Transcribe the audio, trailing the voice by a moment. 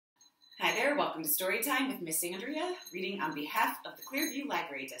there, welcome to Storytime with Miss Andrea, reading on behalf of the Clearview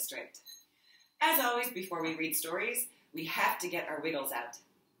Library District. As always, before we read stories, we have to get our wiggles out.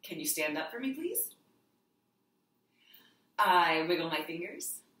 Can you stand up for me, please? I wiggle my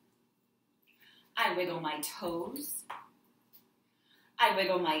fingers. I wiggle my toes. I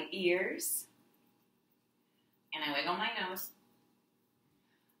wiggle my ears. And I wiggle my nose.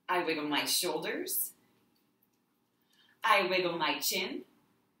 I wiggle my shoulders. I wiggle my chin.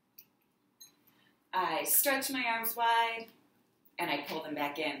 I stretch my arms wide, and I pull them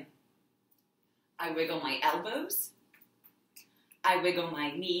back in. I wiggle my elbows. I wiggle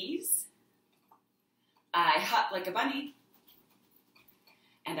my knees. I hop like a bunny.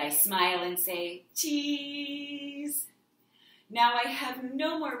 And I smile and say, cheese. Now I have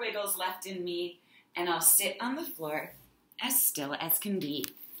no more wiggles left in me, and I'll sit on the floor as still as can be.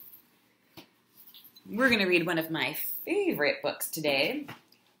 We're going to read one of my favorite books today.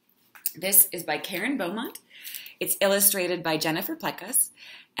 This is by Beaumont. It's illustrated by Jennifer Plecas,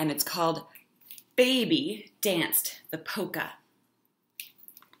 and it's called Baby Danced the Polka.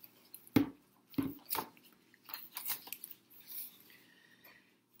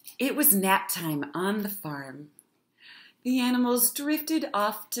 It was nap time on the farm. The animals drifted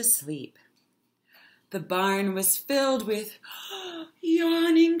off to sleep. The barn was filled with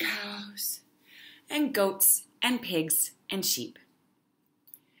yawning cows and goats and pigs and sheep.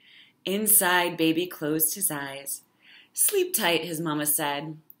 Inside, Baby closed his eyes. Sleep tight, his mama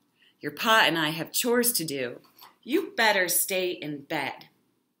said. Your pa and I have chores to do. You better stay in bed.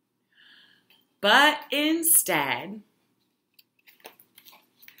 But instead,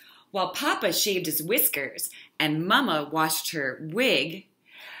 while Papa shaved his whiskers and Mama washed her wig,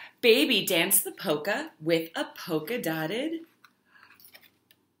 Baby danced the polka with a polka-dotted...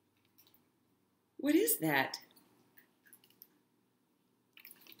 What is that?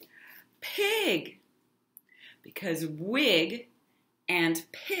 Pig. Because wig and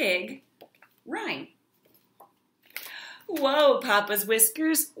pig rhyme. Whoa, Papa's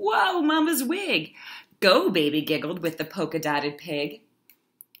whiskers. Whoa, Mama's wig. Go, Baby giggled with the polka-dotted pig.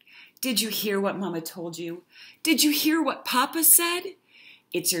 Did you hear what Mama told you? Did you hear what Papa said?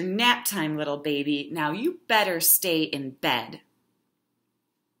 It's your nap time, little baby. Now you better stay in bed.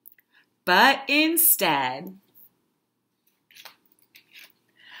 But instead,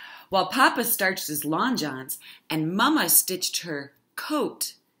 while Papa starched his lawn johns and Mama stitched her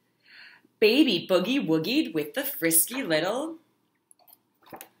coat, Baby boogie-woogied with the frisky little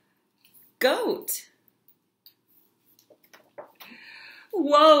goat.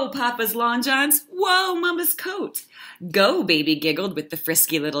 Whoa, Papa's lawn johns. Whoa, Mama's coat. Go, Baby giggled with the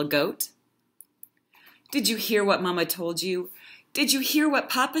frisky little goat. Did you hear what Mama told you? Did you hear what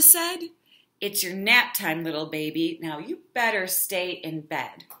Papa said? It's your nap time, little baby. Now you better stay in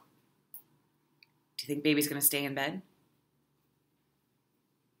bed. Do you think Baby's going to stay in bed?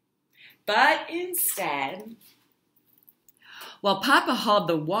 But instead, while Papa hauled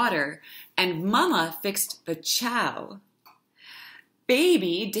the water and Mama fixed the chow,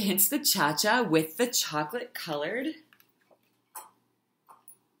 Baby danced the cha-cha with the chocolate-colored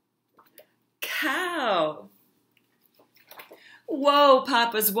cow. Whoa,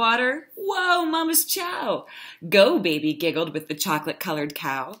 Papa's water. Whoa, Mama's chow. Go, Baby giggled with the chocolate-colored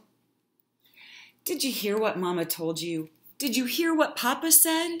cow. Did you hear what Mama told you? Did you hear what Papa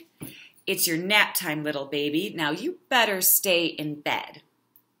said? It's your nap time, little baby. Now you better stay in bed.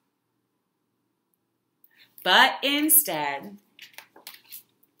 But instead,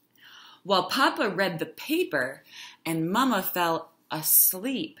 while Papa read the paper and Mama fell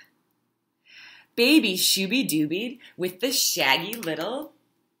asleep, Baby shooby-doobied with the shaggy little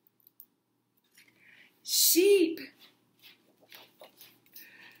sheep.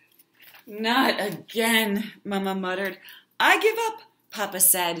 Not again, Mama muttered. I give up, Papa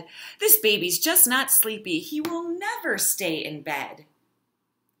said. This baby's just not sleepy. He will never stay in bed.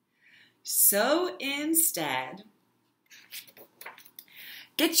 So instead,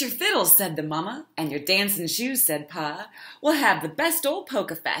 get your fiddles, said the Mama, and your dancing shoes, said Pa. We'll have the best old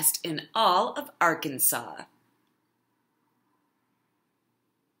polka fest in all of Arkansas.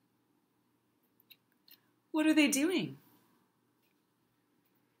 What are they doing?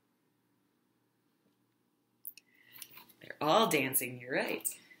 They're all dancing, you're right.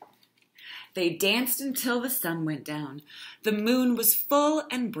 They danced until the sun went down. The moon was full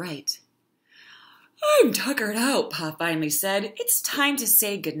and bright. I'm tuckered out, Pa finally said. It's time to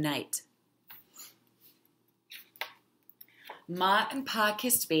say goodnight. Ma and Pa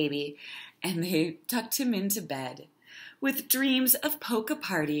kissed Baby, and they tucked him into bed, with dreams of polka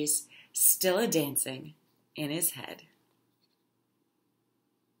parties still a-dancing in his head.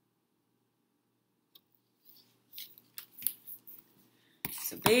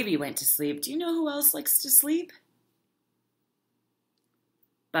 baby went to sleep. Do you know who else likes to sleep?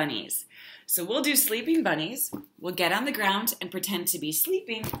 Bunnies. So we'll do sleeping bunnies. We'll get on the ground and pretend to be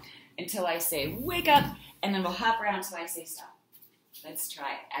sleeping until I say wake up, and then we'll hop around until I say stop. Let's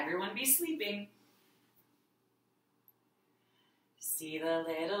try it. Everyone be sleeping. See the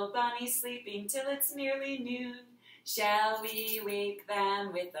little bunnies sleeping till it's nearly noon. Shall we wake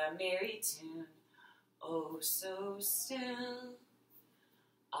them with a merry tune? Oh, so still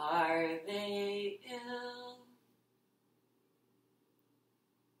are they ill.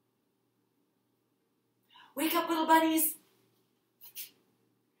 Wake up, little bunnies.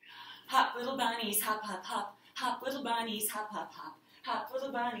 Hop, little bunnies, hop, hop, hop. Hop, little bunnies, hop, hop, hop. Hop,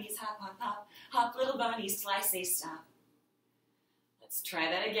 little bunnies, hop, hop, hop. Hop, little bunnies, till I say stop. Let's try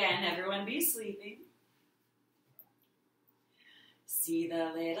that again. Everyone be sleeping. See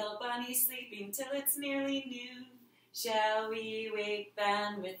the little bunnies sleeping till it's nearly noon. Shall we wake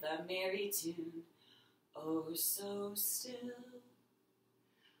them with a merry tune? Oh, so still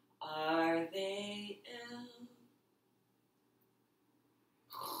are they ill?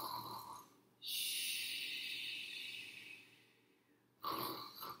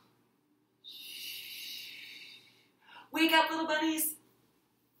 Wake up, little bunnies.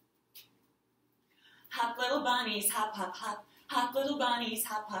 Hop, little bunnies, hop, hop, hop. Hop, little bunnies,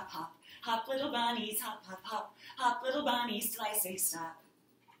 hop, hop, hop. Hop, little bunnies, hop, hop, hop. Hop, little bunnies, till I say stop.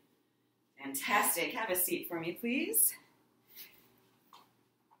 Fantastic. Have a seat for me, please.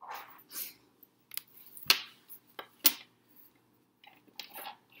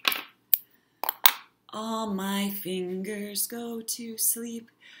 All my fingers go to sleep,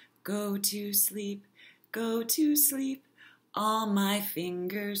 go to sleep, go to sleep. All my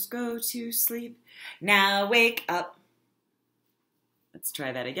fingers go to sleep. Now wake up. Let's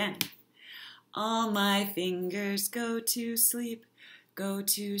try that again. All my fingers go to sleep, go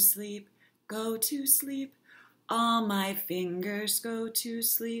to sleep, go to sleep. All my fingers go to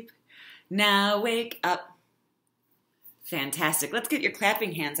sleep. Now wake up. Fantastic. Let's get your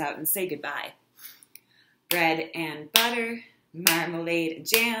clapping hands out and say goodbye. Bread and butter, marmalade and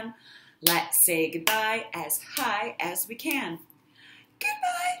jam. Let's say goodbye as high as we can.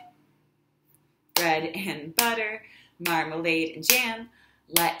 Goodbye. Bread and butter, marmalade and jam.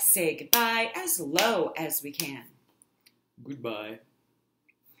 Let's say goodbye as low as we can. Goodbye.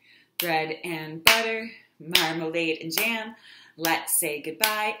 Bread and butter, marmalade and jam. Let's say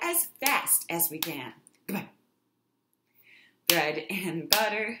goodbye as fast as we can. Goodbye. Bread and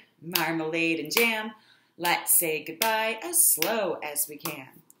butter, marmalade and jam. Let's say goodbye as slow as we can.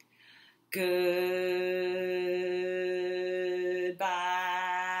 Goodbye.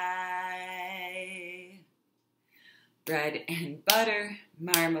 Bread and butter,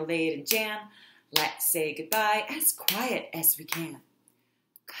 marmalade and jam. Let's say goodbye as quiet as we can.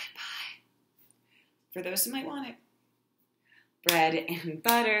 Goodbye. For those who might want it. Bread and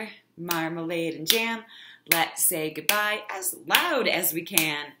butter, marmalade and jam. Let's say goodbye as loud as we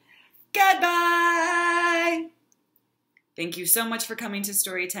can. Goodbye! Thank you so much for coming to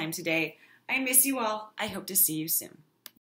Storytime today. I miss you all. I hope to see you soon.